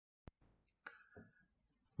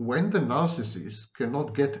When the narcissist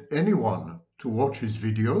cannot get anyone to watch his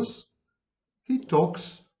videos, he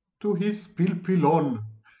talks to his pilpilon.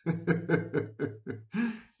 And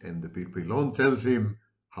the pilpilon tells him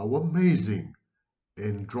how amazing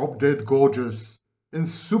and drop-dead gorgeous and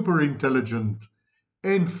super intelligent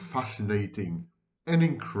and fascinating and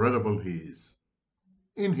incredible he is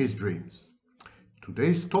in his dreams.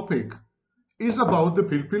 Today's topic is about the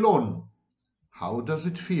pilpilon. How does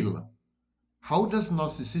it feel? How does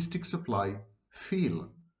narcissistic supply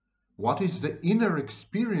feel? What is the inner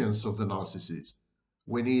experience of the narcissist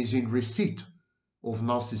when he is in receipt of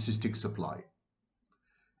narcissistic supply?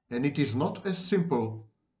 And it is not as simple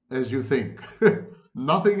as you think.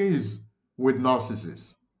 Nothing is with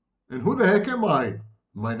narcissists. And who the heck am I?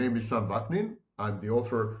 My name is Sam Vaknin. I'm the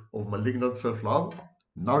author of Malignant Self-Love,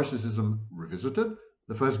 Narcissism Revisited,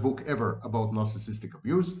 the first book ever about narcissistic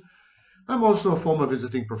abuse. I'm also a former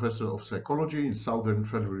visiting professor of psychology in Southern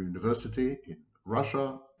Federal University in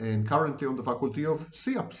Russia and currently on the faculty of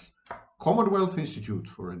CIAPS, Commonwealth Institute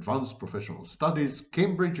for Advanced Professional Studies,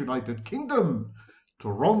 Cambridge, United Kingdom,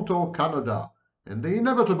 Toronto, Canada, and the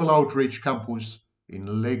inevitable Outreach campus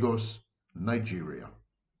in Lagos, Nigeria.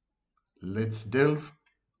 Let's delve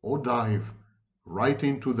or dive right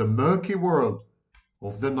into the murky world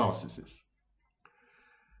of the narcissist.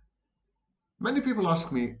 Many people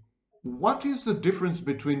ask me, what is the difference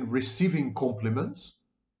between receiving compliments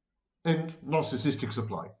and narcissistic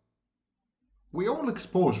supply? We all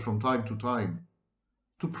exposed from time to time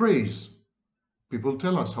to praise. People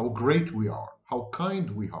tell us how great we are, how kind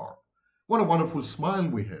we are, what a wonderful smile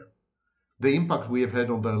we have, the impact we have had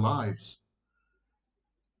on their lives,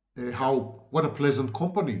 what a pleasant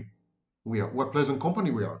company we are, what pleasant company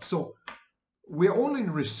we are. So we're all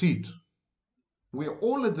in receipt. We're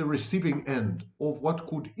all at the receiving end of what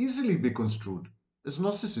could easily be construed as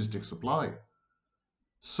narcissistic supply.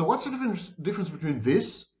 So what's the difference between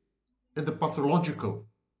this and the pathological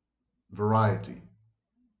variety,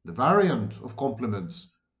 the variant of compliments,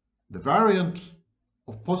 the variant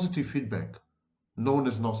of positive feedback known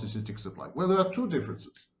as narcissistic supply? Well, there are two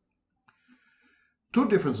differences. Two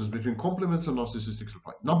differences between compliments and narcissistic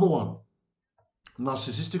supply. Number one,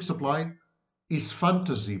 narcissistic supply is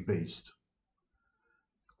fantasy-based.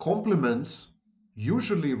 Compliments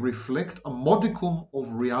usually reflect a modicum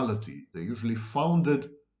of reality. They're usually founded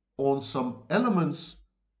on some elements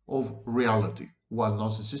of reality, while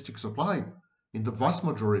narcissistic supply, in the vast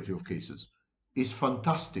majority of cases, is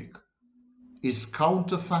fantastic, is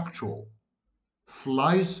counterfactual,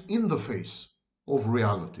 flies in the face of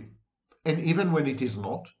reality. And even when it is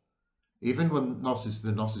not, even when the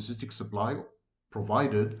narcissistic supply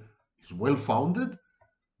provided is well-founded,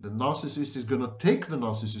 the narcissist is going to take the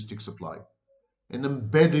narcissistic supply and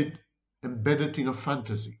embed it in a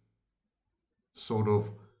fantasy, sort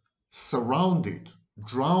of surround it,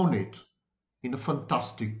 drown it in a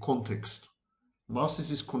fantastic context.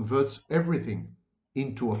 Narcissist converts everything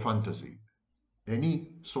into a fantasy. Any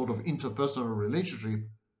sort of interpersonal relationship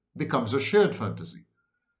becomes a shared fantasy.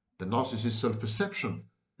 The narcissist's self-perception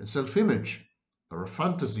and self-image are a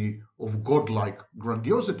fantasy of godlike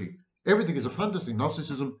grandiosity. Everything is a fantasy.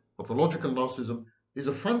 Narcissism, pathological narcissism, is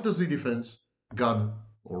a fantasy defense gone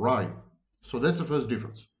awry. So that's the first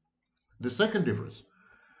difference. The second difference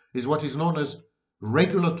is what is known as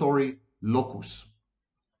regulatory locus.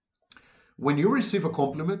 When you receive a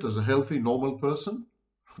compliment as a healthy, normal person,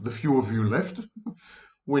 the few of you left,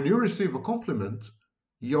 when you receive a compliment,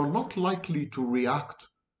 you're not likely to react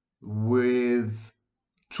with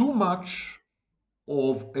too much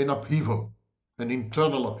of an upheaval, an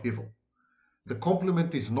internal upheaval. The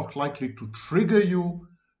compliment is not likely to trigger you.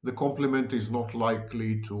 The compliment is not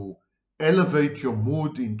likely to elevate your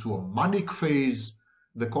mood into a manic phase.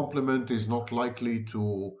 The compliment is not likely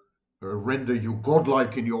to render you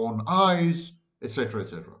godlike in your own eyes, etc.,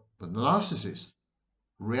 etc. The narcissist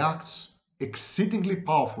reacts exceedingly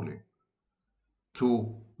powerfully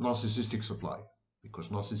to narcissistic supply, because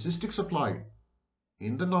narcissistic supply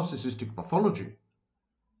in the narcissistic pathology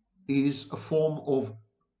is a form of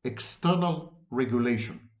external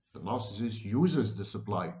regulation. The narcissist uses the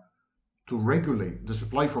supply to regulate, the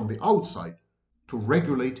supply from the outside, to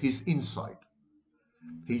regulate his inside.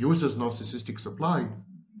 He uses narcissistic supply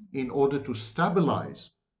in order to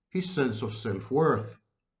stabilize his sense of self-worth,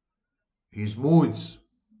 his moods,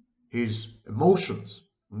 his emotions.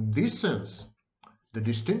 In this sense, the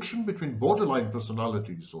distinction between borderline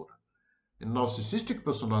personality disorder and narcissistic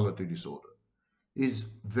personality disorder is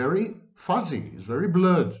very fuzzy, is very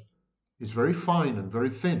blurred, is very fine and very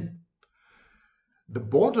thin. The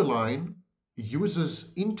borderline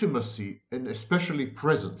uses intimacy and especially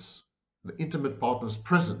presence the intimate partner's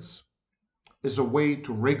presence as a way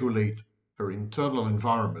to regulate her internal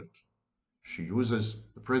environment. She uses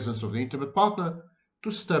the presence of the intimate partner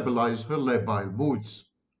to stabilize her labile moods,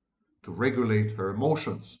 to regulate her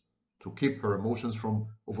emotions, to keep her emotions from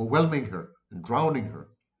overwhelming her and drowning her.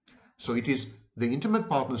 So it is the intimate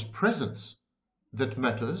partner's presence that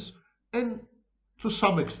matters, and to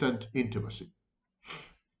some extent intimacy.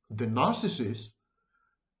 The narcissist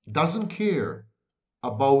doesn't care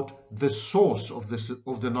about the source of the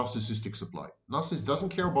narcissistic supply. Narcissist doesn't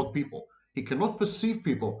care about people. He cannot perceive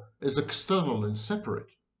people as external and separate.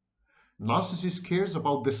 Narcissist cares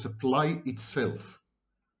about the supply itself.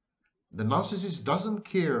 The narcissist doesn't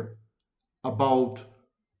care about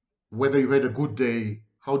whether you had a good day,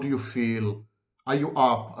 how do you feel, are you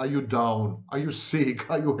up, are you down, are you sick,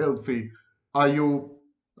 are you healthy, are you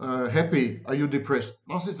happy, are you depressed.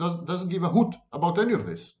 Narcissist doesn't give a hoot about any of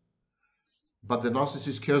this. But the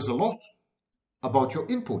narcissist cares a lot about your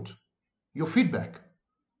input, your feedback,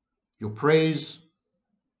 your praise,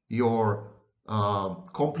 your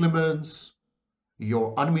compliments,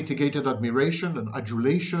 your unmitigated admiration and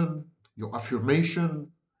adulation, your affirmation,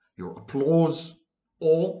 your applause,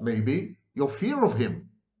 or maybe your fear of him.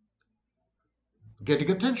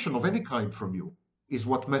 Getting attention of any kind from you is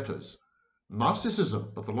what matters.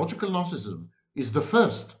 Narcissism, pathological narcissism, is the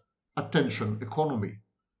first attention economy.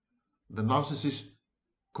 The narcissist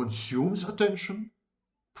consumes attention,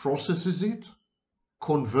 processes it,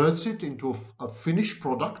 converts it into a finished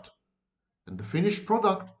product, and the finished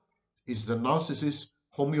product is the narcissist's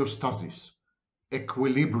homeostasis,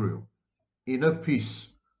 equilibrium, inner peace,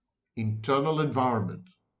 internal environment,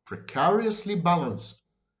 precariously balanced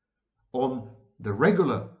on the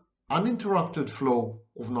regular, uninterrupted flow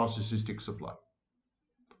of narcissistic supply.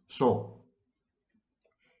 So,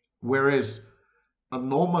 whereas a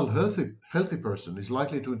normal, healthy person is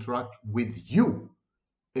likely to interact with you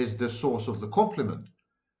as the source of the compliment,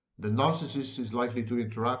 the narcissist is likely to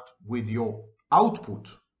interact with your output,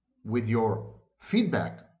 with your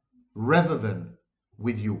feedback, rather than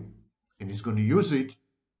with you. And he's going to use it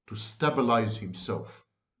to stabilize himself,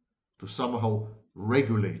 to somehow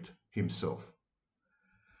regulate himself.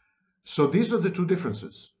 So these are the two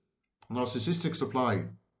differences. Narcissistic supply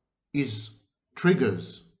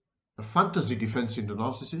triggers a fantasy defense in the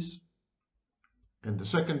narcissist, and the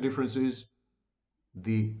second difference is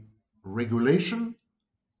the regulation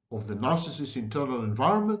of the narcissist's internal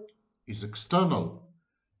environment is external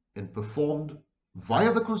and performed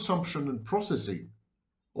via the consumption and processing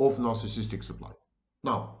of narcissistic supply.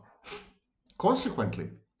 Now, consequently,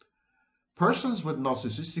 persons with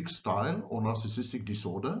narcissistic style or narcissistic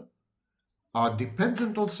disorder are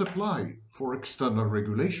dependent on supply for external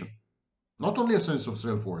regulation. Not only a sense of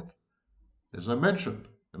self-worth, as I mentioned,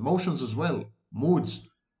 emotions as well, moods.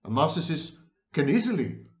 A narcissist can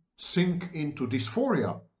easily sink into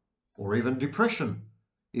dysphoria or even depression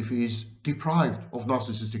if he is deprived of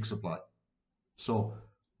narcissistic supply. So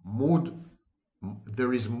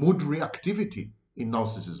there is mood reactivity in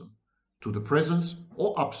narcissism to the presence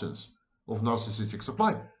or absence of narcissistic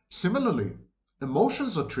supply. Similarly,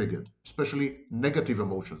 emotions are triggered, especially negative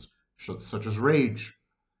emotions, such as rage,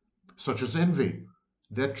 such as envy.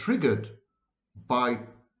 They're triggered by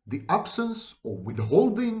the absence or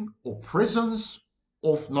withholding or presence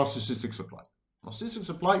of narcissistic supply. Narcissistic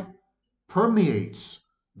supply permeates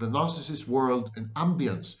the narcissist world and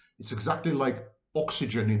ambience. It's exactly like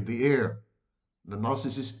oxygen in the air. The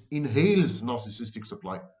narcissist inhales narcissistic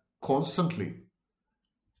supply constantly.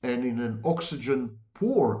 And in an oxygen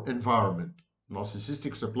poor environment,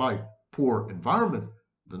 narcissistic supply poor environment,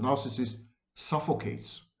 the narcissist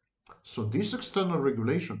suffocates. So this external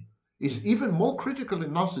regulation is even more critical in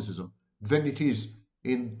narcissism than it is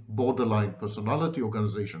in borderline personality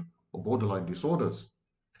organization or borderline disorders.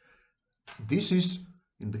 This is,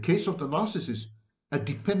 in the case of the narcissist, a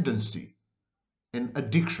dependency, an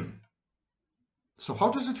addiction. So how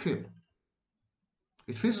does it feel?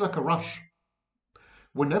 It feels like a rush.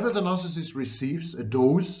 Whenever the narcissist receives a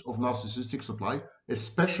dose of narcissistic supply,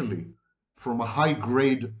 especially from a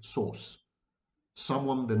high-grade source,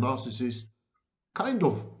 someone the narcissist kind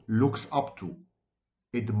of looks up to,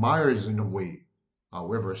 admires in a way,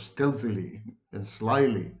 however stealthily and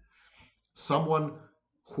slyly, someone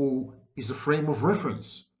who is a frame of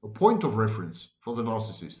reference, a point of reference for the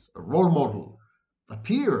narcissist, a role model, a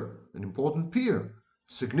peer, an important peer,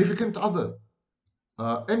 significant other,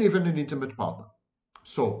 and even an intimate partner.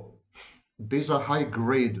 So these are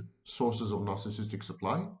high-grade sources of narcissistic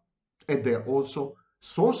supply, and they're also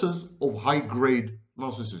sources of high-grade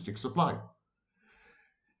narcissistic supply.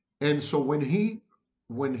 And so when he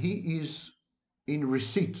is in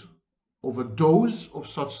receipt of a dose of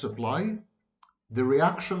such supply, the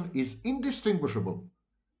reaction is indistinguishable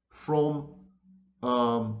from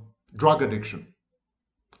drug addiction.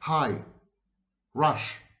 High,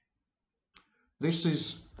 rush. This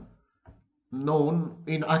is known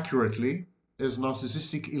inaccurately as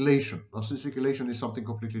narcissistic elation. Narcissistic elation is something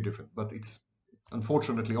completely different, but it's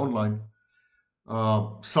unfortunately online.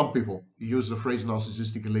 Some people use the phrase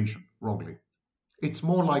narcissistic elation wrongly. It's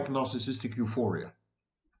more like narcissistic euphoria.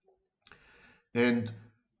 And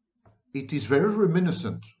it is very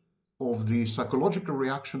reminiscent of the psychological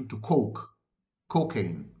reaction to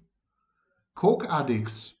cocaine. Coke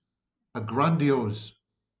addicts are grandiose.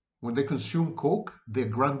 When they consume coke, they're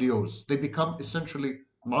grandiose. They become essentially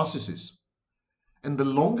narcissists. And the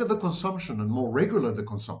longer the consumption and more regular the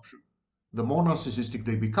consumption, the more narcissistic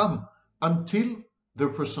they become, until their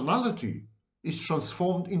personality is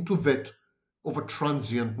transformed into that of a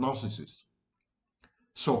transient narcissist.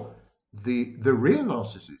 So the real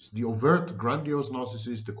narcissist, the overt, grandiose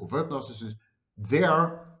narcissist, the covert narcissist, they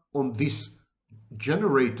are on this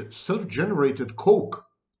self-generated coke,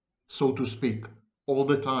 so to speak, all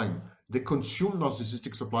the time. They consume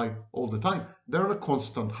narcissistic supply all the time. They're on a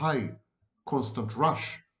constant high, constant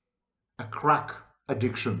rush, a crack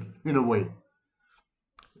addiction in a way.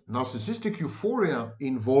 Narcissistic euphoria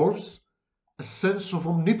involves a sense of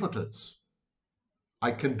omnipotence.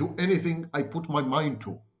 I can do anything I put my mind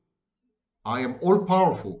to. I am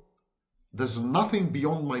all-powerful. There's nothing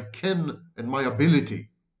beyond my ken and my ability.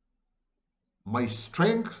 My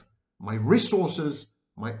strength, my resources,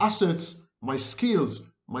 my assets, my skills,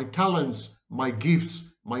 my talents, my gifts,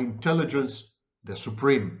 my intelligence, they're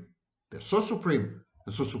supreme. They're so supreme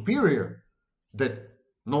and so superior that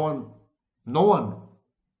no one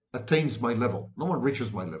attains my level. No one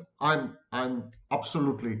reaches my level. I'm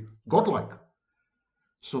absolutely godlike.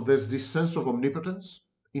 So there's this sense of omnipotence,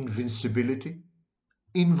 invincibility,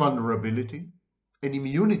 invulnerability, and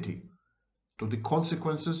immunity to the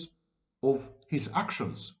consequences of his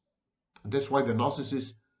actions. And that's why the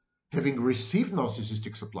narcissist, having received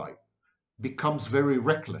narcissistic supply, becomes very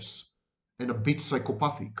reckless and a bit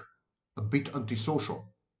psychopathic, a bit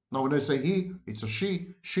antisocial. Now, when I say he, it's a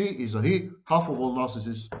she is a he. Half of all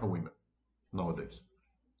narcissists are women nowadays.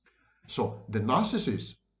 So the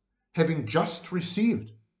narcissist, having just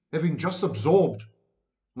absorbed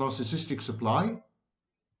narcissistic supply,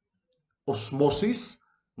 osmosis,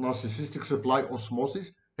 narcissistic supply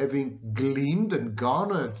osmosis, having gleaned and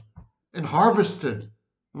garnered and harvested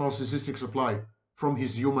narcissistic supply from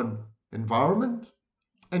his human environment,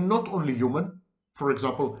 and not only human, for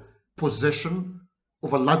example, possession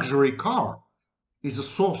of a luxury car is a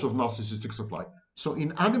source of narcissistic supply. So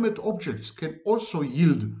inanimate objects can also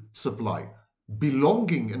yield supply.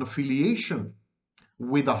 Belonging and affiliation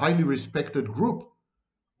with a highly respected group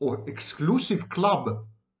or exclusive club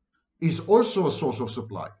is also a source of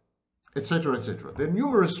supply, etc., etc. There are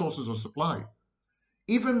numerous sources of supply.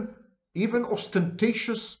 Even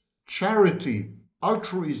ostentatious charity,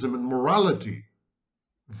 altruism, and morality,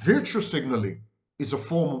 virtue signaling is a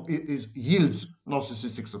form, yields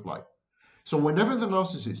narcissistic supply. So whenever the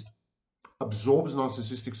narcissist absorbs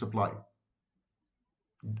narcissistic supply,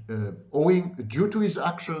 due to his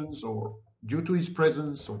actions or due to his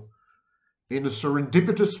presence or in a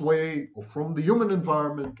serendipitous way or from the human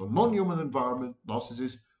environment or non-human environment,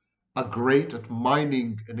 narcissists are great at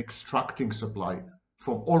mining and extracting supply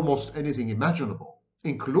from almost anything imaginable,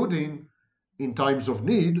 including, in times of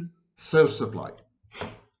need, self-supply.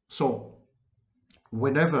 So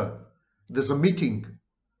whenever there's a meeting,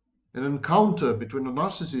 an encounter between a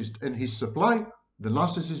narcissist and his supply, the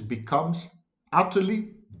narcissist becomes utterly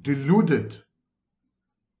deluded.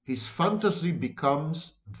 His fantasy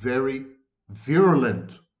becomes very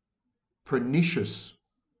virulent, pernicious,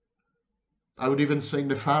 I would even say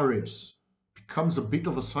nefarious, becomes a bit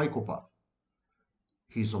of a psychopath.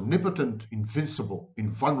 He's omnipotent, invincible,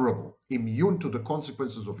 invulnerable, immune to the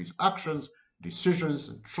consequences of his actions, decisions,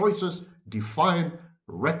 and choices, defiant,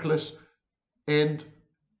 reckless, and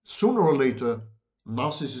sooner or later,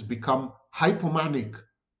 narcissists become hypomanic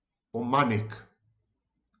or manic.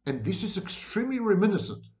 And this is extremely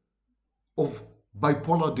reminiscent of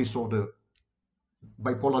bipolar disorders,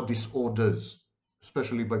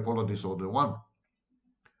 especially bipolar disorder 1.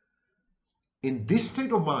 In this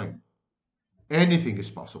state of mind, anything is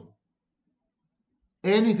possible.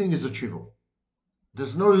 Anything is achievable.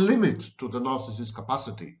 There's no limit to the narcissist's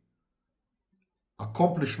capacity,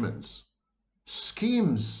 accomplishments,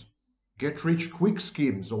 schemes, get-rich-quick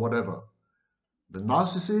schemes or whatever. The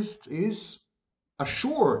narcissist is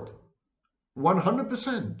assured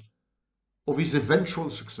 100% of his eventual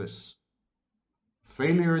success.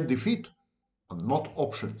 Failure and defeat are not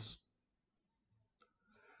options.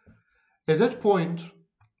 At that point,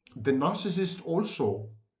 the narcissist also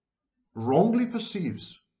wrongly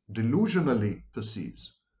perceives, delusionally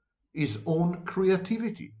perceives, his own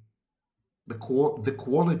creativity, the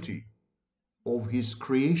quality of his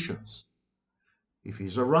creations. If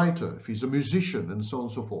he's a writer, if he's a musician, and so on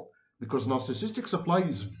and so forth. Because narcissistic supply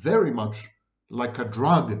is very much like a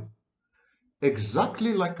drug.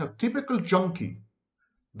 Exactly like a typical junkie,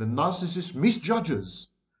 the narcissist misjudges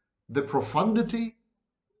the profundity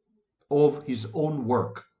of his own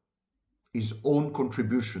work, his own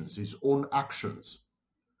contributions, his own actions,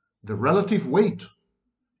 the relative weight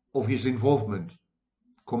of his involvement,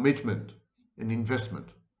 commitment, and investment.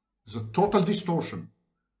 There's a total distortion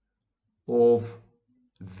of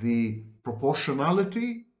the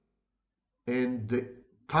proportionality and the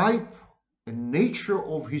type and nature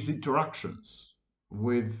of his interactions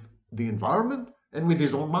with the environment and with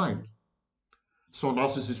his own mind. So a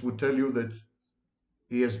narcissist would tell you that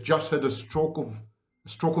he has just had a stroke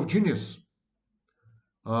of genius,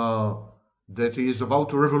 that he is about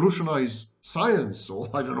to revolutionize science, or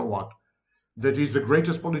I don't know what, that he's the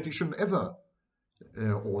greatest politician ever,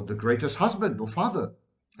 or the greatest husband or father,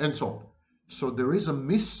 and so on. So there is a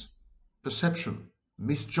misperception,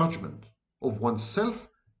 misjudgment of oneself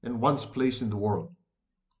and one's place in the world.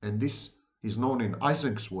 And this is known in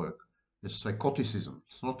Isaac's work as psychoticism.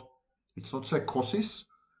 It's not psychosis,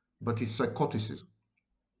 but it's psychoticism.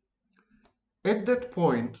 At that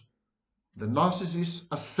point, the narcissist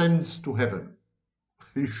ascends to heaven.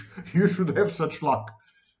 You should have such luck.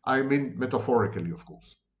 I mean, metaphorically, of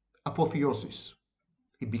course. Apotheosis.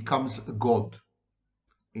 He becomes a god.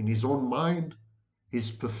 In his own mind,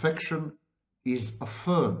 his perfection is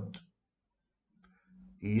affirmed.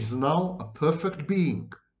 He is now a perfect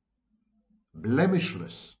being,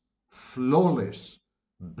 blemishless, flawless,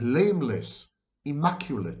 blameless,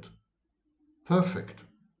 immaculate, perfect.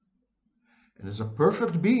 And as a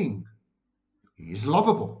perfect being, he is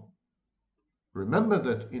lovable. Remember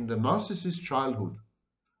that in the narcissist's childhood,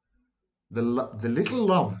 the little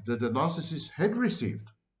love that the narcissist had received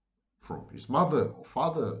from his mother or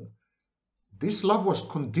father, this love was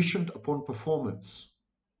conditioned upon performance.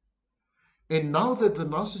 And now that the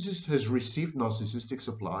narcissist has received narcissistic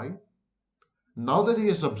supply, now that he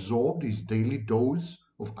has absorbed his daily dose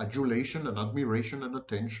of adulation and admiration and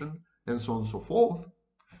attention and so on and so forth,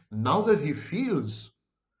 now that he feels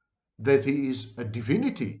that he is a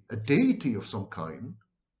divinity, a deity of some kind,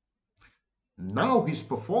 now his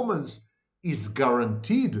performance is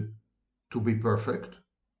guaranteed to be perfect,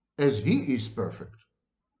 as he is perfect.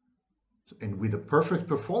 And with a perfect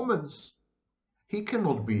performance, he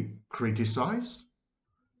cannot be criticized,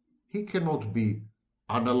 he cannot be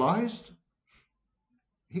analyzed,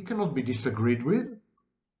 he cannot be disagreed with.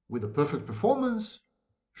 With a perfect performance,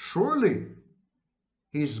 surely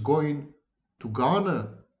he's going to garner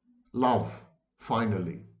love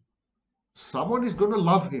finally. Someone is going to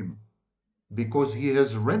love him because he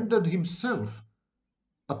has rendered himself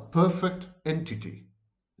a perfect entity.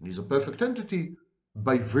 And he's a perfect entity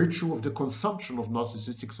by virtue of the consumption of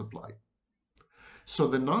narcissistic supply. So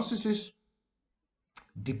the narcissist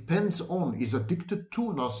depends on, is addicted to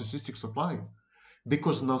narcissistic supply,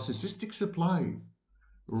 because narcissistic supply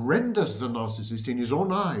renders the narcissist in his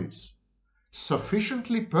own eyes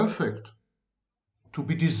sufficiently perfect to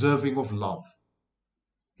be deserving of love.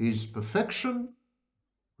 His perfection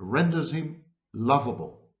renders him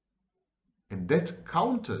lovable, and that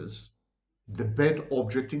counters the bad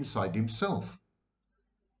object inside himself.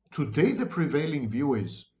 Today, the prevailing view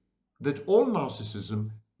is that all narcissism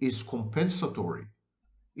is compensatory.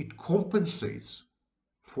 It compensates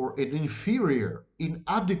for an inferior,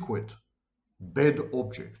 inadequate, bad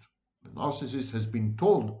object. The narcissist has been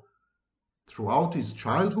told throughout his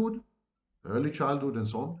childhood, early childhood and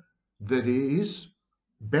so on, that he is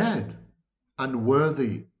bad,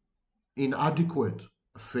 unworthy, inadequate,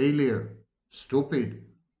 a failure, stupid,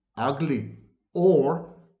 ugly,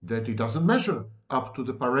 or that he doesn't measure up to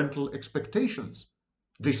the parental expectations,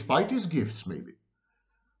 despite his gifts maybe.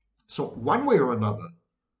 So one way or another,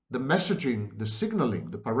 the messaging, the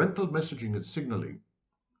signaling, the parental messaging and signaling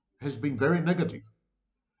has been very negative.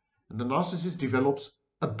 And the narcissist develops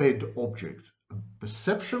a bad object, a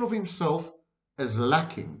perception of himself as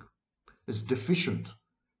lacking, as deficient,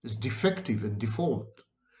 as defective and deformed.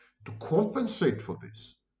 To compensate for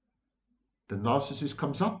this, the narcissist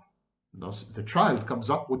comes up, the child comes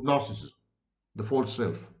up with narcissism, the false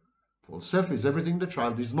self. False self is everything the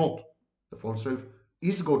child is not. The false self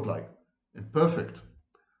is godlike and perfect.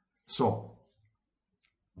 So,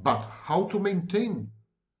 but how to maintain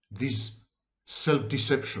this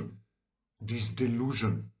self-deception, this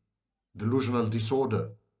delusional disorder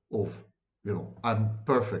of, I'm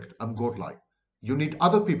perfect, I'm godlike. You need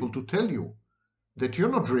other people to tell you that you're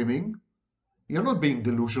not dreaming, you're not being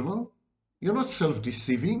delusional, you're not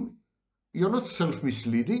self-deceiving, you're not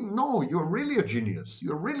self-misleading. No, you're really a genius.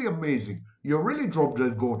 You're really amazing. You're really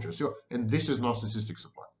drop-dead gorgeous. And this is narcissistic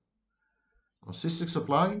supply. Narcissistic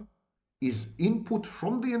supply is input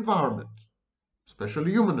from the environment,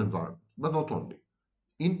 especially human environment, but not only.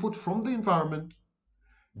 Input from the environment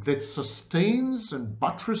that sustains and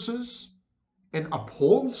buttresses and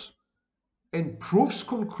upholds and proves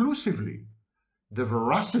conclusively the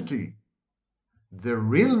veracity, the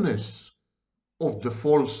realness of the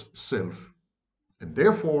false self, and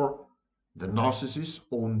therefore the narcissist's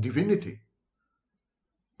own divinity.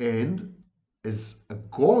 And as a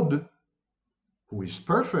God who is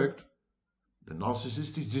perfect, the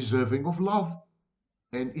narcissist is deserving of love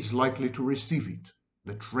and is likely to receive it.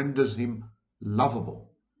 That renders him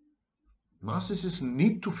lovable. Narcissists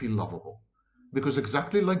need to feel lovable because,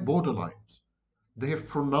 exactly like borderlines, they have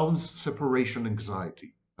pronounced separation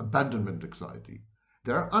anxiety, abandonment anxiety.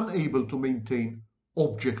 They are unable to maintain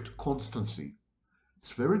object constancy.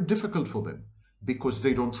 It's very difficult for them because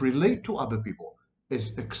they don't relate to other people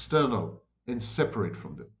as external and separate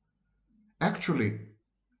from them. Actually,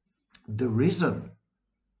 the reason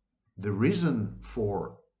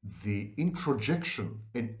for the introjection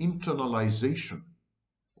and internalization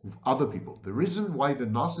of other people, the reason why the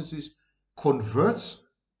narcissist converts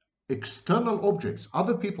external objects,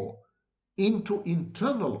 other people, into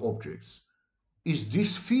internal objects, is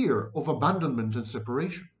this fear of abandonment and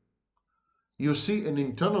separation. You see, an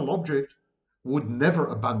internal object would never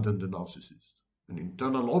abandon the narcissist. An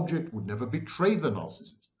internal object would never betray the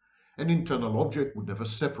narcissist. An internal object would never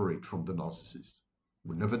separate from the narcissist,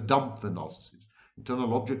 would never dump the narcissist.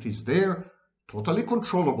 Internal object is there, totally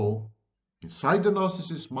controllable, inside the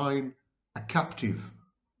narcissist's mind, a captive,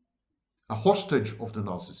 a hostage of the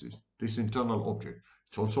narcissist, this internal object.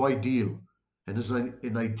 It's also ideal. And as an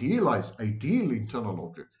idealized, ideal internal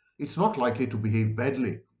object, it's not likely to behave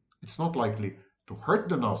badly. It's not likely to hurt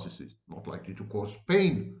the narcissist, not likely to cause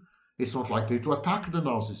pain. It's not likely to attack the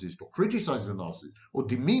narcissist or criticize the narcissist or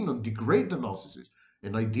demean and degrade the narcissist.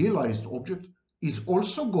 An idealized object is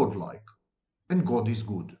also godlike, and God is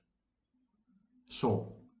good.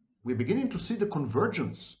 So we're beginning to see the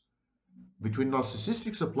convergence between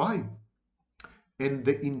narcissistic supply and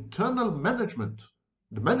the internal management,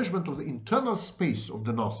 the management of the internal space of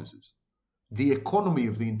the narcissist, the economy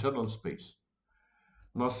of the internal space.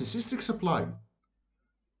 Narcissistic supply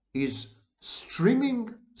is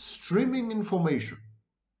streaming information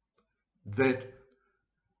that,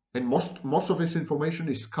 and most of this information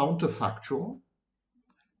is counterfactual,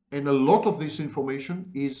 and a lot of this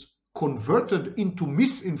information is converted into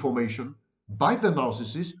misinformation by the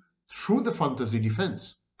narcissist through the fantasy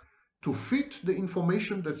defense to fit the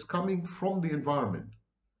information that's coming from the environment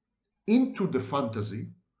into the fantasy.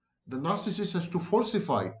 The narcissist has to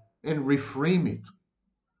falsify and reframe it.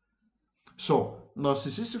 So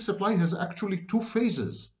narcissistic supply has actually two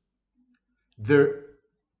phases. The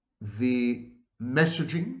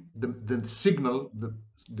messaging, the signal,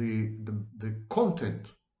 the content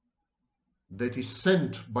that is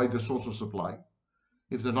sent by the source of supply.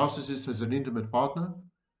 If the narcissist has an intimate partner,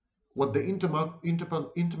 what the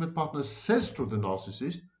intimate partner says to the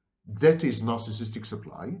narcissist, that is narcissistic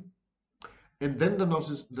supply. And then the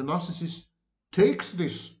narcissist takes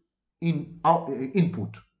this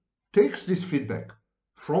input, takes this feedback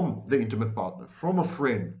from the intimate partner, from a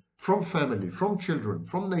friend, from family, from children,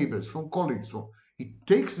 from neighbors, from colleagues. He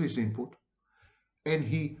takes this input and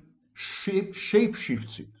he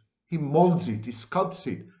shape-shifts it. He molds it, he sculpts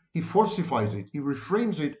it, he falsifies it, he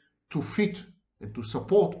reframes it to fit and to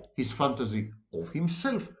support his fantasy of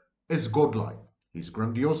himself as godlike, his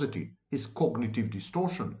grandiosity, his cognitive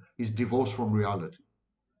distortion, his divorce from reality.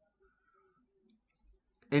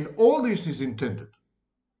 And all this is intended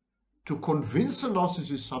to convince a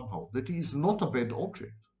narcissist somehow that he is not a bad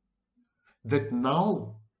object, that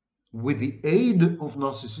now, with the aid of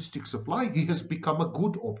narcissistic supply, he has become a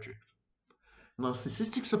good object.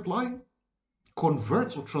 Narcissistic supply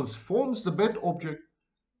converts or transforms the bad object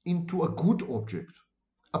into a good object,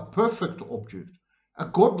 a perfect object, a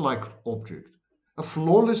godlike object, a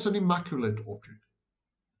flawless and immaculate object.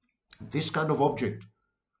 This kind of object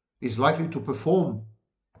is likely to perform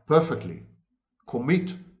perfectly,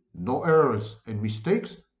 commit no errors and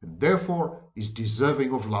mistakes, and therefore is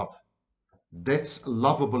deserving of love. That's a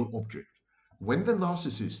lovable object. When the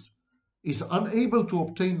narcissist is unable to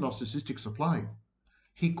obtain narcissistic supply,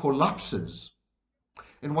 he collapses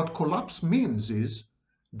And what collapse means is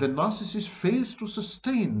the narcissist fails to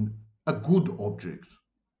sustain a good object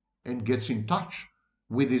and gets in touch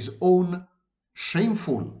with his own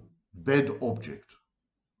shameful bad object.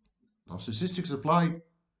 Narcissistic supply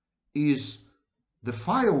is the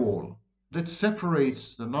firewall that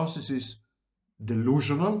separates the narcissist's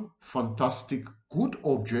delusional, fantastic, good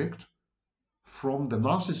object from the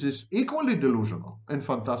narcissist's equally delusional and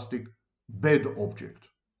fantastic, bad object.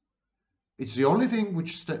 It's the only thing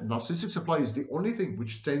which narcissistic supply is the only thing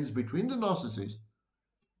which stands between the narcissist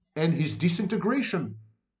and his disintegration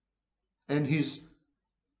and his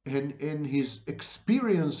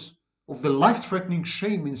experience of the life-threatening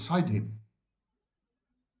shame inside him.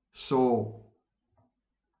 So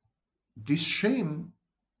this shame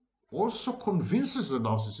also convinces the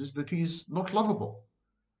narcissist that he is not lovable.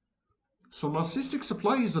 So narcissistic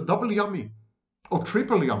supply is a double yummy or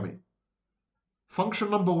triple yummy. Function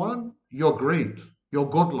number one, you're great, you're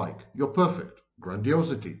godlike, you're perfect.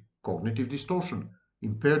 Grandiosity, cognitive distortion,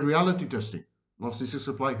 impaired reality testing. Narcissistic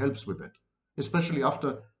supply helps with that, especially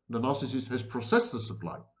after the narcissist has processed the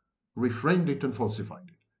supply, reframed it and falsified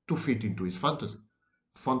it to fit into his fantasy.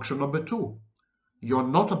 Function number two, you're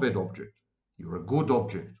not a bad object, you're a good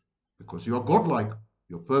object because you're godlike,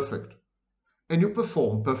 you're perfect, and you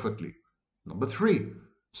perform perfectly. Number three,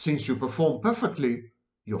 since you perform perfectly,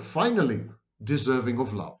 you're finally deserving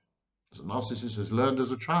of love. The narcissist has learned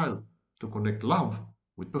as a child to connect love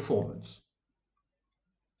with performance.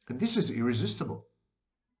 And this is irresistible.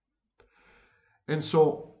 And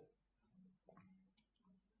so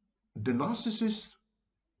the narcissist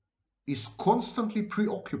is constantly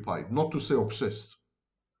preoccupied, not to say obsessed,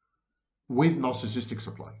 with narcissistic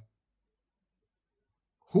supply.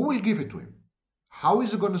 Who will give it to him? How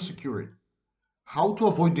is he going to secure it? How to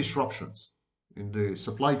avoid disruptions in the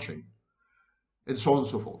supply chain? And so on and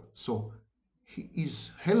so forth. So he is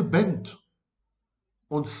hell-bent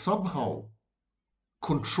on somehow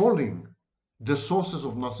controlling the sources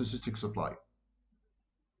of narcissistic supply.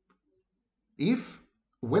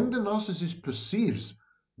 When the narcissist perceives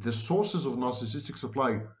the sources of narcissistic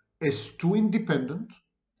supply as too independent,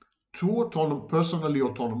 too personally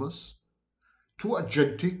autonomous, too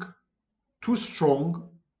agentic, too strong,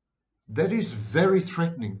 that is very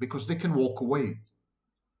threatening because they can walk away.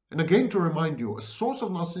 And again, to remind you, a source of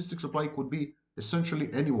narcissistic supply could be essentially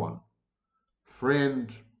anyone.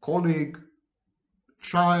 Friend, colleague,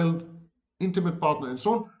 child, intimate partner, and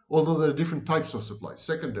so on, although there are different types of supply,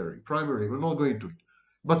 secondary, primary, we're not going into it.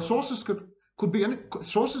 But sources could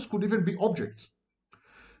even be objects.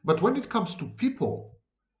 But when it comes to people,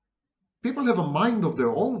 people have a mind of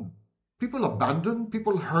their own. People abandon,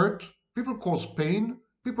 people hurt, people cause pain,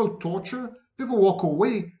 people torture, people walk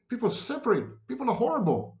away, people separate, people are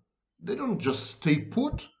horrible. They don't just stay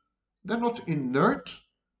put. They're not inert.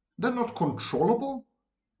 They're not controllable.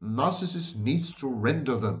 Narcissist needs to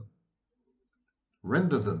render them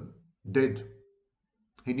dead.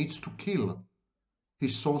 He needs to kill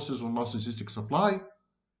his sources of narcissistic supply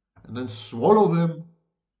and then swallow them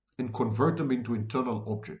and convert them into internal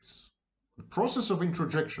objects. The process of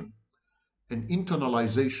introjection and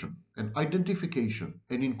internalization and identification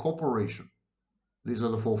and incorporation, these are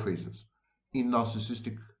the four phases in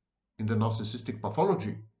the narcissistic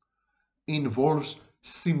pathology, involves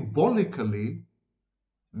symbolically,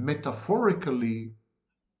 metaphorically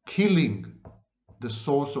killing the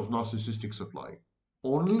source of narcissistic supply.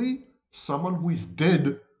 Only someone who is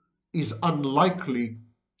dead is unlikely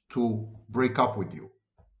to break up with you,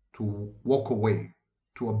 to walk away,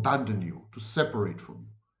 to abandon you, to separate from you,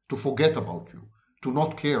 to forget about you, to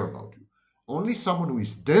not care about you. Only someone who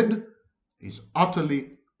is dead is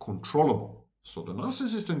utterly controllable. So the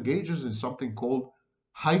narcissist engages in something called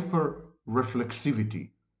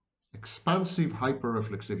hyperreflexivity, expansive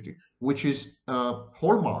hyperreflexivity, which is a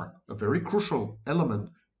hallmark, a very crucial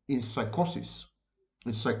element in psychosis,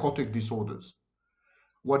 in psychotic disorders.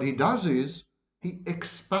 What he does is he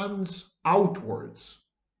expands outwards.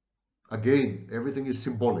 Again, everything is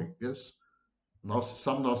symbolic, yes?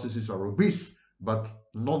 Some narcissists are obese, but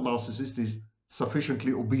non-narcissist is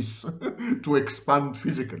sufficiently obese to expand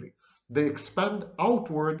physically. They expand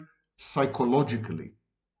outward psychologically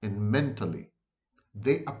and mentally.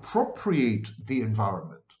 They appropriate the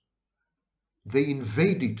environment. They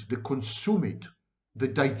invade it, they consume it, they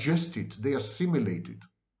digest it, they assimilate it.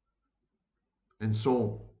 And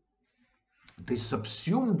so they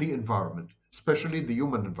subsume the environment, especially the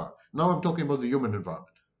human environment. Now I'm talking about the human environment.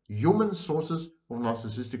 Human sources of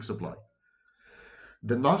narcissistic supply.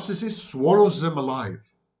 The narcissist swallows them alive,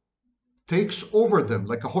 takes over them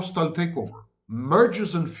like a hostile takeover,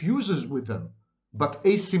 merges and fuses with them, but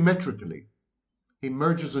asymmetrically. He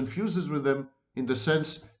merges and fuses with them in the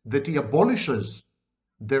sense that he abolishes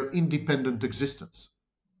their independent existence.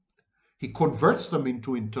 He converts them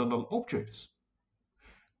into internal objects.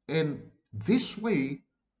 And this way,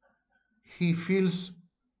 he feels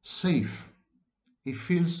safe. He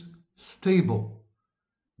feels stable,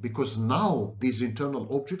 because now these internal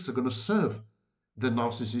objects are going to serve the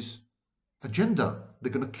narcissist's agenda.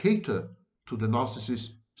 They're going to cater to the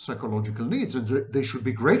narcissist's psychological needs, and they should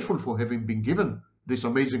be grateful for having been given this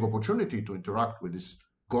amazing opportunity to interact with this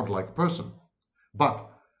godlike person. But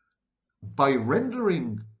by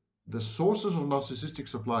rendering the sources of narcissistic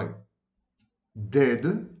supply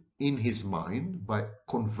dead in his mind, by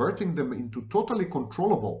converting them into totally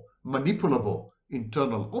controllable, manipulable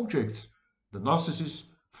internal objects, the narcissist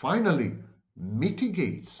finally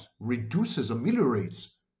mitigates, reduces,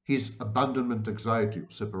 ameliorates his abandonment anxiety,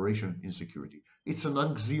 separation, insecurity. It's an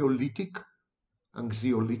anxiolytic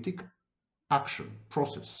action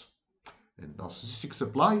process. And narcissistic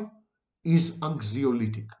supply is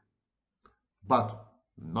anxiolytic. But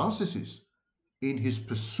narcissist, in his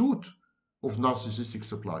pursuit of narcissistic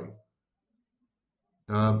supply,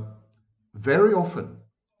 very often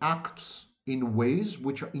acts in ways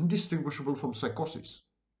which are indistinguishable from psychosis.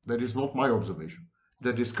 That is not my observation.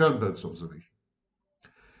 That is Kernberg's observation.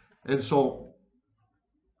 And so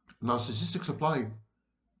narcissistic supply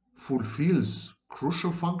fulfills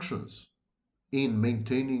crucial functions in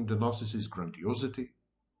maintaining the narcissist's grandiosity,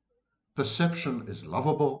 perception as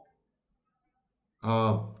lovable,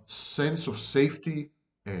 sense of safety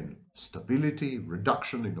and stability,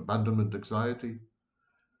 reduction in abandonment anxiety,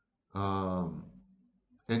 and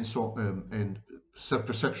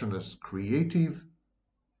self-perception as creative,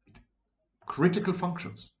 critical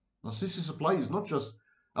functions. Narcissistic supply is not just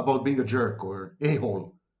about being a jerk or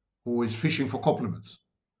a-hole who is fishing for compliments.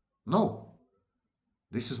 No,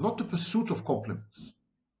 this is not the pursuit of compliments.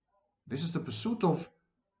 This is the pursuit of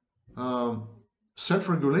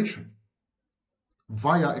self-regulation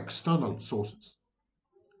via external sources.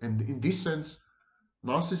 And in this sense,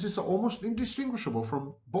 narcissists are almost indistinguishable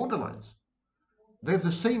from borderlines. They have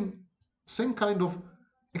the same kind of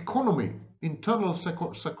economy, internal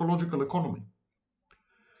psychological economy.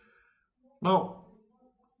 Now,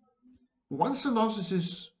 once a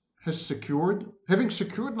narcissist has having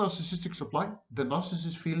secured narcissistic supply, the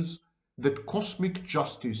narcissist feels that cosmic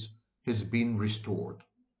justice has been restored.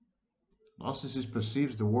 Narcissist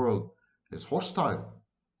perceives the world as hostile,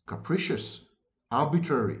 capricious,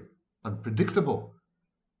 arbitrary, unpredictable.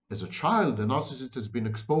 As a child, the narcissist has been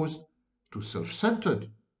exposed to self-centered,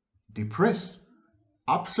 depressed,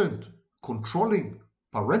 absent, controlling,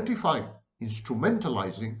 parentifying,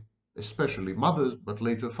 instrumentalizing, especially mothers, but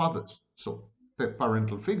later fathers, so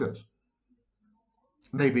parental figures,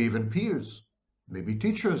 maybe even peers, maybe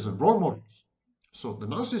teachers and role models. So the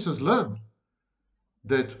narcissist has learned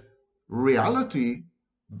that reality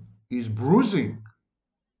is bruising,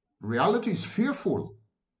 reality is fearful,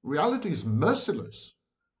 reality is merciless.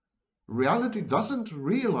 Reality doesn't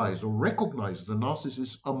realize or recognize the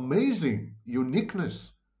narcissist's amazing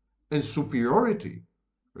uniqueness and superiority.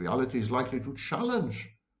 Reality is likely to challenge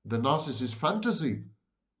the narcissist's fantasy,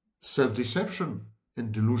 self-deception,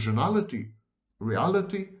 and delusionality.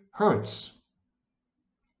 Reality hurts.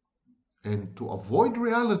 And to avoid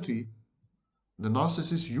reality, the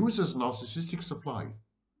narcissist uses narcissistic supply.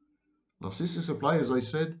 Narcissistic supply, as I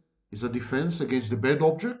said, is a defense against the bad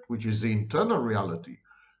object, which is the internal reality.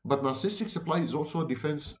 But narcissistic supply is also a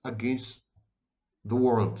defense against the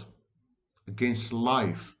world, against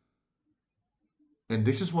life. And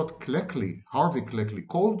this is what Harvey Cleckley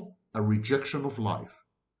called a rejection of life.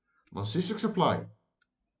 Narcissistic supply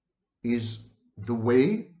is the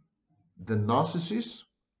way the narcissist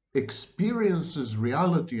experiences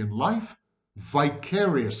reality and life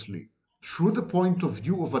vicariously through the point of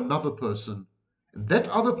view of another person. And that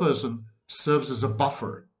other person serves as a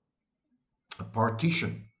buffer, a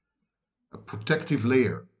partition, a protective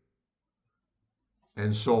layer.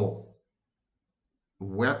 And so,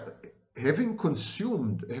 having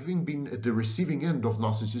been at the receiving end of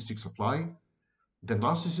narcissistic supply, the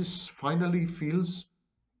narcissist finally feels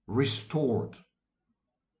restored.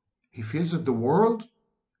 He feels that the world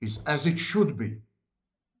is as it should be.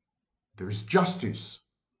 There is justice,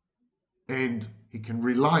 and he can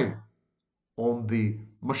rely on the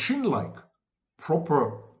machine-like,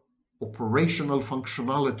 proper operational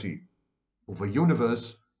functionality of a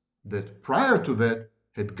universe that prior to that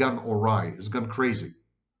had gone awry, has gone crazy.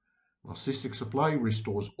 Narcissistic supply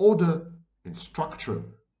restores order and structure,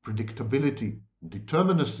 predictability,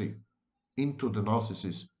 determinacy into the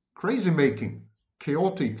narcissist's crazy-making,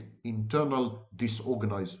 chaotic, internal,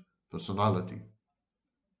 disorganized personality.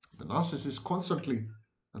 The narcissist constantly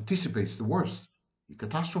anticipates the worst. He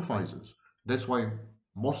catastrophizes. That's why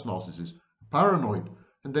most narcissists are paranoid,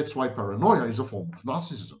 and that's why paranoia is a form of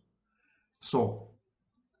narcissism. So,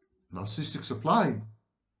 narcissistic supply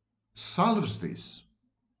solves this.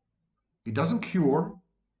 It doesn't cure,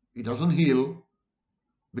 it doesn't heal,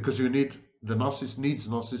 because the narcissist needs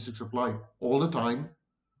narcissistic supply all the time.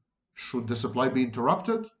 Should the supply be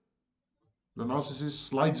interrupted, the narcissist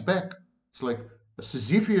slides back. It's like a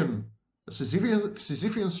Sisyphean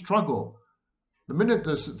struggle. The minute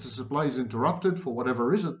the supply is interrupted for whatever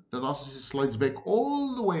reason, the narcissist slides back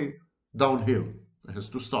all the way downhill. It has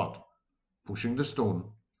to start pushing the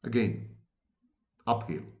stone again,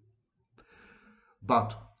 uphill.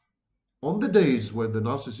 But on the days where the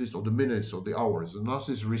narcissist, or the minutes or the hours, the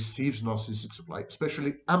narcissist receives narcissistic supply,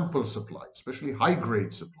 especially ample supply, especially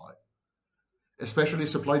high-grade supply, especially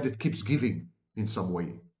supply that keeps giving in some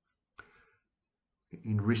way.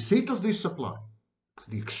 In receipt of this supply,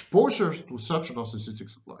 the exposure to such narcissistic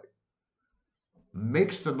supply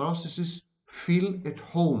makes the narcissist feel at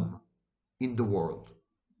home in the world.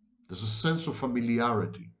 There's a sense of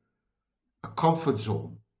familiarity, a comfort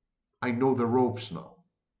zone. I know the ropes now.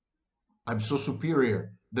 I'm so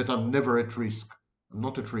superior that I'm never at risk. I'm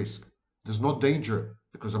not at risk. There's no danger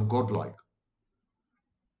because I'm godlike.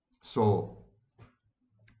 So,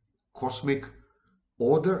 cosmic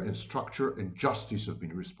order and structure and justice have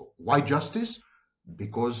been restored. Why justice?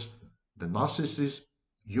 Because the narcissist is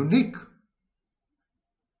unique.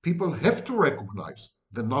 People have to recognize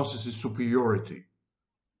the narcissist's superiority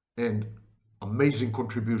and amazing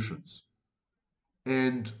contributions.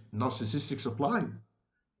 And narcissistic supply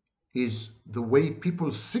is the way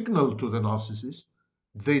people signal to the narcissist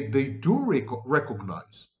they do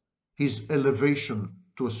recognize his elevation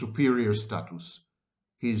to a superior status,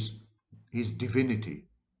 his divinity.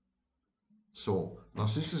 So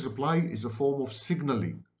narcissistic supply is a form of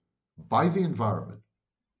signaling by the environment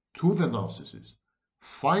to the narcissist.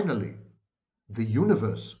 Finally, the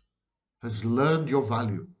universe has learned your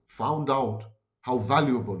value, found out how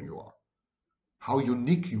valuable you are, how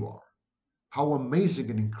unique you are, how amazing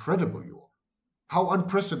and incredible you are, how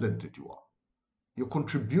unprecedented you are. Your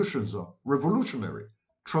contributions are revolutionary,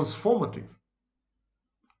 transformative,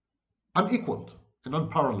 unequaled, and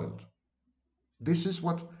unparalleled. This is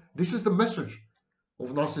the message of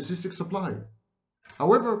narcissistic supply,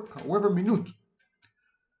 however minute.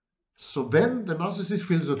 So then the narcissist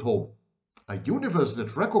feels at home. A universe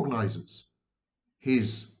that recognizes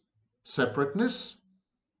his separateness,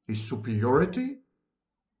 his superiority,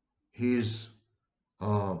 his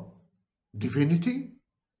divinity.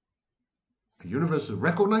 A universe that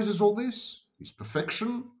recognizes all this, his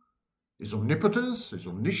perfection, his omnipotence, his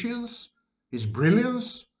omniscience, his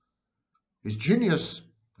brilliance, his genius.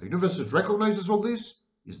 A universe that recognizes all this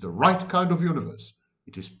is the right kind of universe.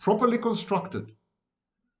 It is properly constructed.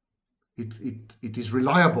 It is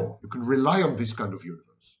reliable. You can rely on this kind of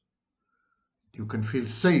universe. You can feel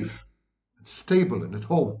safe and stable and at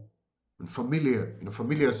home and familiar, in a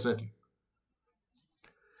familiar setting.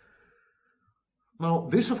 Now,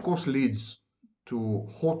 this of course leads to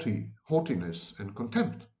haughtiness and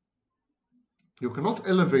contempt. You cannot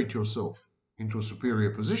elevate yourself into a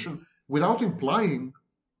superior position without implying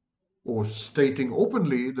or stating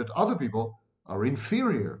openly that other people are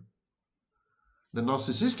inferior. The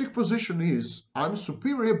narcissistic position is, I'm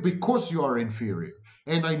superior because you are inferior,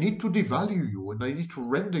 and I need to devalue you, and I need to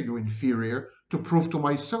render you inferior to prove to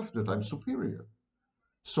myself that I'm superior.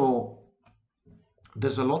 So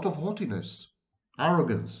there's a lot of haughtiness,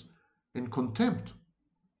 arrogance, and contempt.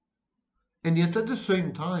 And yet at the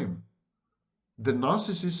same time, the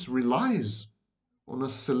narcissist relies on a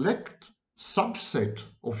select subset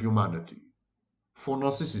of humanity for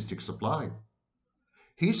narcissistic supply.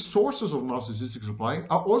 His sources of narcissistic supply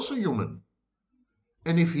are also human.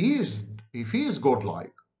 And if he is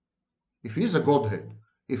godlike, if he is a godhead,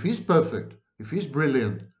 if he's perfect, if he's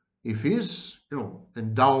brilliant, if he's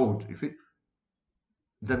endowed,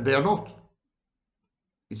 then they are not.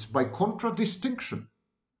 It's by contradistinction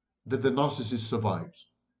that the narcissist survives.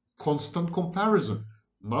 Constant comparison.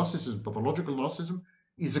 Narcissism, pathological narcissism,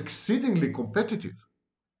 is exceedingly competitive.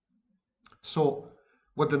 So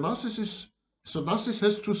what the narcissist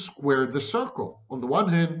has to square the circle. On the one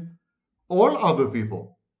hand, all other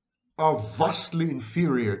people are vastly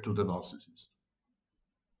inferior to the narcissist.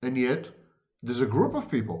 And yet, there's a group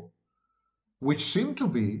of people which seem to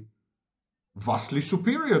be vastly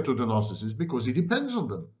superior to the narcissist because he depends on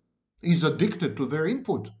them. He's addicted to their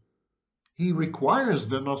input. He requires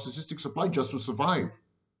their narcissistic supply just to survive.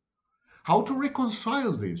 How to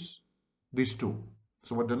reconcile these two?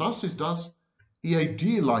 So what the narcissist does he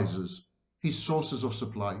idealizes his sources of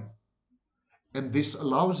supply, and this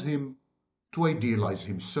allows him to idealize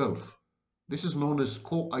himself. This is known as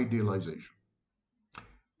co-idealization.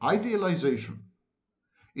 Idealization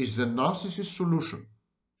is the narcissist solution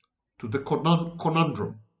to the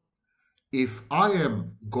conundrum. If I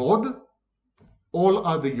am God, all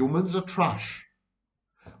other humans are trash.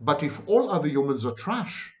 But if all other humans are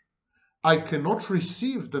trash, I cannot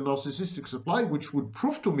receive the narcissistic supply which would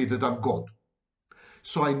prove to me that I'm God.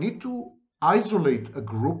 So I need to isolate a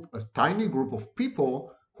tiny group of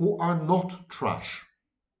people who are not trash.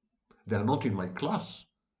 They're not in my class.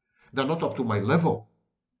 They're not up to my level.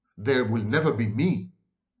 They will never be me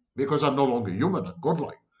because I'm no longer human, I'm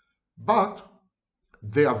godlike. But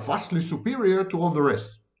they are vastly superior to all the rest.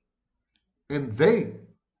 And they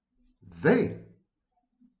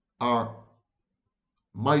are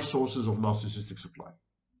my sources of narcissistic supply.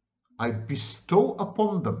 I bestow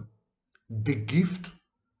upon them the gift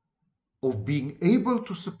of being able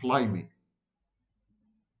to supply me.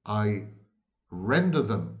 I render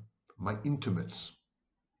them my intimates,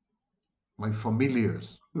 my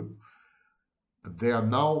familiars. They are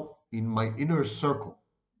now in my inner circle.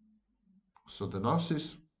 So the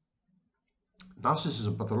narcissism,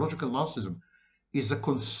 pathological narcissism, is a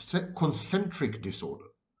concentric disorder.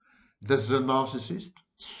 There's a narcissist,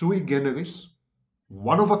 sui generis,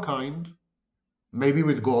 one of a kind, maybe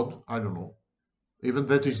with God, I don't know. Even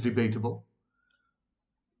that is debatable.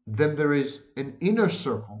 Then there is an inner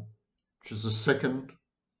circle, which is the second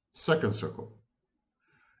circle.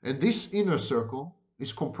 And this inner circle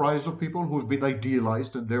is comprised of people who have been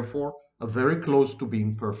idealized and therefore are very close to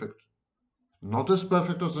being perfect. Not as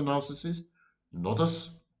perfect as a narcissist, not as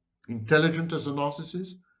intelligent as a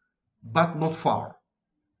narcissist, but not far.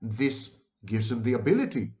 This gives them the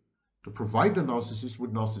ability to provide the narcissist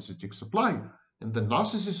with narcissistic supply. And the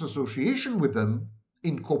narcissist association with them,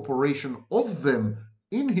 incorporation of them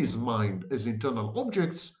in his mind as internal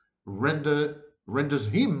objects, renders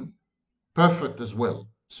him perfect as well.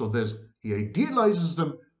 So he idealizes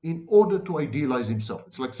them in order to idealize himself.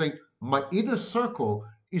 It's like saying, my inner circle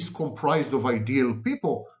is comprised of ideal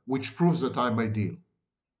people, which proves that I'm ideal.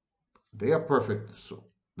 They are perfect, so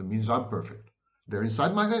that means I'm perfect. They're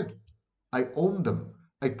inside my head. I own them.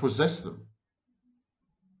 I possess them.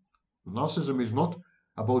 Narcissism is not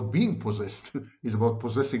about being possessed. It's about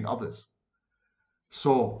possessing others.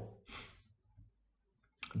 So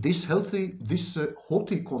this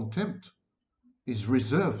haughty contempt is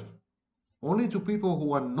reserved only to people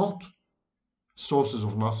who are not sources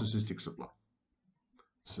of narcissistic supply.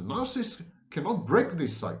 So narcissists cannot break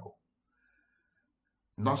this cycle.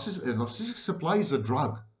 Narcissistic supply is a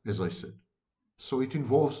drug, as I said. So it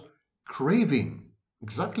involves craving,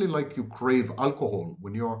 exactly like you crave alcohol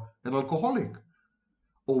when you're an alcoholic,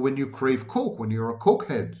 or when you crave Coke when you're a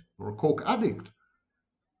cokehead or a Coke addict.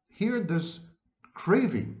 Here there's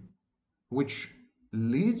craving, which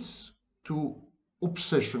leads to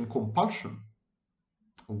obsession compulsion,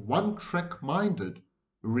 a one-track-minded,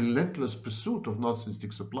 relentless pursuit of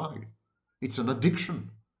narcissistic supply. It's an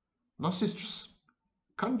addiction. Narcissists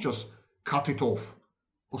can't just cut it off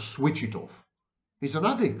or switch it off. He's an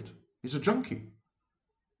addict. He's a junkie.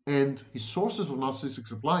 And his sources of narcissistic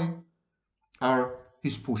supply are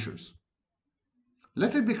his pushers.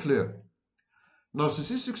 Let it be clear,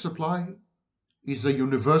 narcissistic supply is a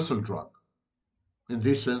universal drug. In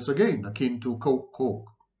this sense, again, akin to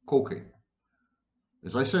cocaine.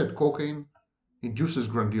 As I said, cocaine induces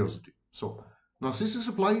grandiosity. So narcissistic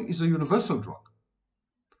supply is a universal drug.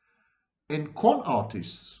 And con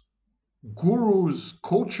artists, gurus,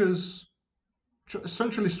 coaches,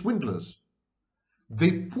 essentially swindlers,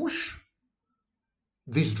 they push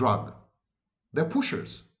this drug. They're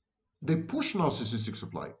pushers. They push narcissistic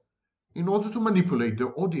supply in order to manipulate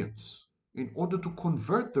their audience, in order to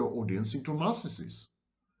convert their audience into narcissists.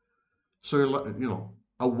 So,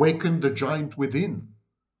 awaken the giant within,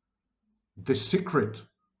 the secret,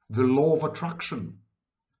 the law of attraction.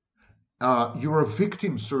 You're a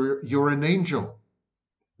victim, so you're an angel.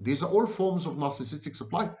 These are all forms of narcissistic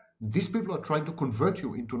supply. These people are trying to convert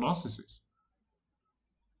you into narcissists.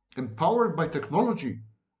 Empowered by technology,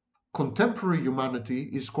 contemporary humanity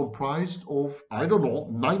is comprised of,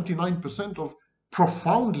 99% of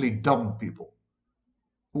profoundly dumb people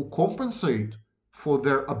who compensate for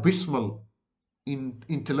their abysmal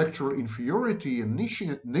intellectual inferiority and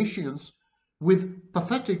nescience with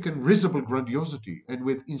pathetic and risible grandiosity and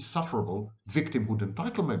with insufferable victimhood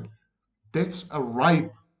entitlement. That's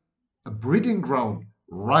a breeding ground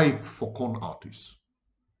ripe for con artists.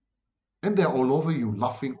 And they're all over you,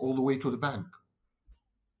 laughing all the way to the bank.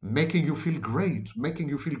 making you feel great, making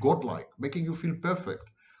you feel godlike, making you feel perfect,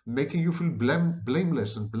 making you feel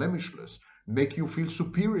blameless and blemishless, make you feel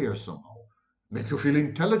superior somehow, make you feel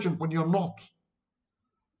intelligent when you're not.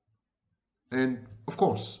 And of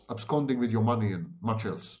course, absconding with your money and much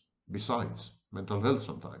else besides mental health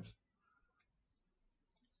sometimes.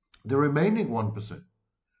 The remaining 1%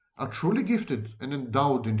 are truly gifted and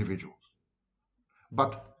endowed individuals.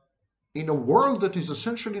 But in a world that is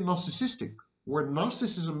essentially narcissistic, where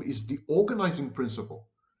narcissism is the organizing principle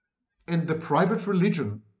and the private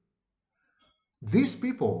religion, these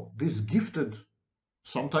people, these gifted,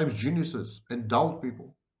 sometimes geniuses, endowed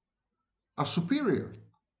people, are superior.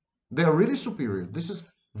 They are really superior. This is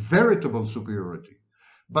veritable superiority.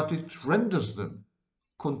 But it renders them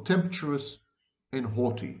contemptuous and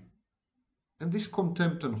haughty. And this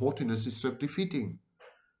contempt and haughtiness is self-defeating,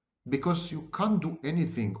 because you can't do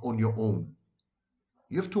anything on your own.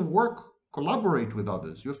 You have to work, collaborate with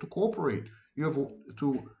others. You have to cooperate. You have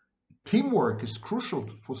to, teamwork is crucial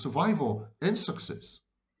for survival and success.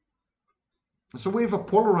 So we have a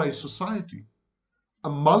polarized society, a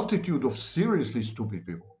multitude of seriously stupid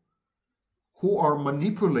people who are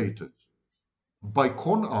manipulated by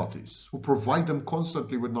con artists who provide them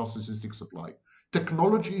constantly with narcissistic supply.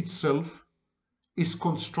 Technology itself is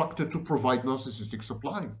constructed to provide narcissistic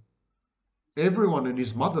supply. Everyone and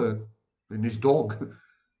his mother and his dog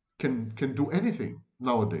can do anything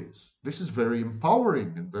nowadays. This is very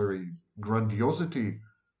empowering and very grandiosity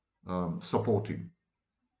supporting.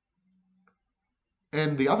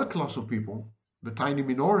 And the other class of people, the tiny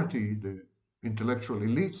minority, the intellectual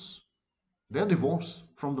elites, they're divorced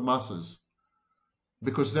from the masses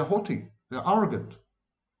because they're haughty, they're arrogant,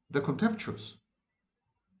 they're contemptuous.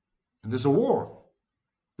 And there's a war.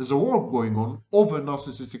 There's a war going on over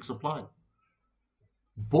narcissistic supply.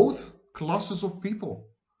 Both classes of people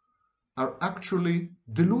are actually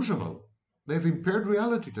delusional. They have impaired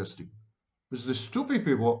reality testing. Because the stupid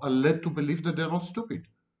people are led to believe that they're not stupid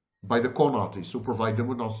by the con artists who provide them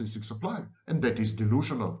with narcissistic supply. And that is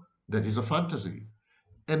delusional. That is a fantasy.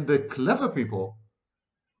 And the clever people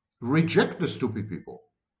reject the stupid people,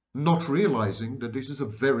 not realizing that this is a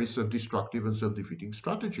very self-destructive and self-defeating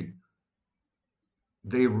strategy.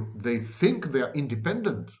 They think they are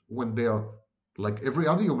independent when they are, like every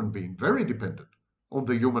other human being, very dependent on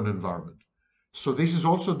the human environment. So this is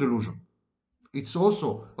also delusion. It's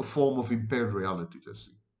also a form of impaired reality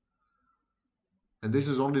testing. And this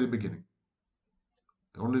is only the beginning.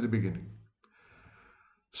 Only the beginning.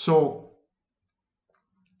 So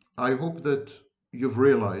I hope that you've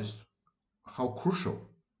realized how crucial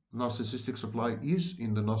narcissistic supply is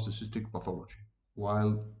in the narcissistic pathology.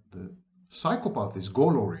 While the psychopath is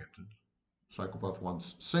goal-oriented, psychopath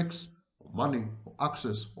wants sex, or money, or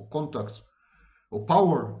access, or contacts, or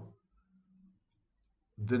power,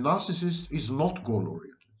 the narcissist is not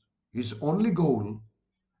goal-oriented. His only goal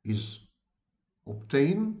is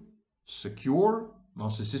obtain, secure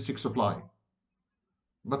narcissistic supply.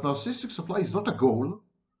 But narcissistic supply is not a goal,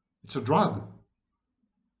 it's a drug.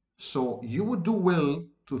 So you would do well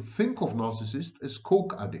to think of narcissists as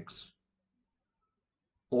coke addicts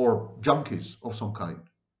or junkies of some kind,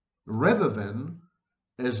 rather than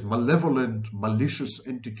as malevolent, malicious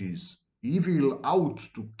entities, evil out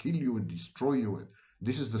to kill you and destroy you.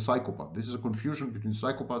 This is the psychopath. This is a confusion between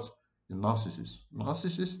psychopaths and narcissists.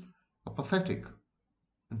 Narcissists are pathetic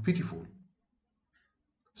and pitiful.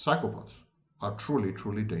 Psychopaths are truly,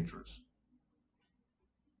 truly dangerous.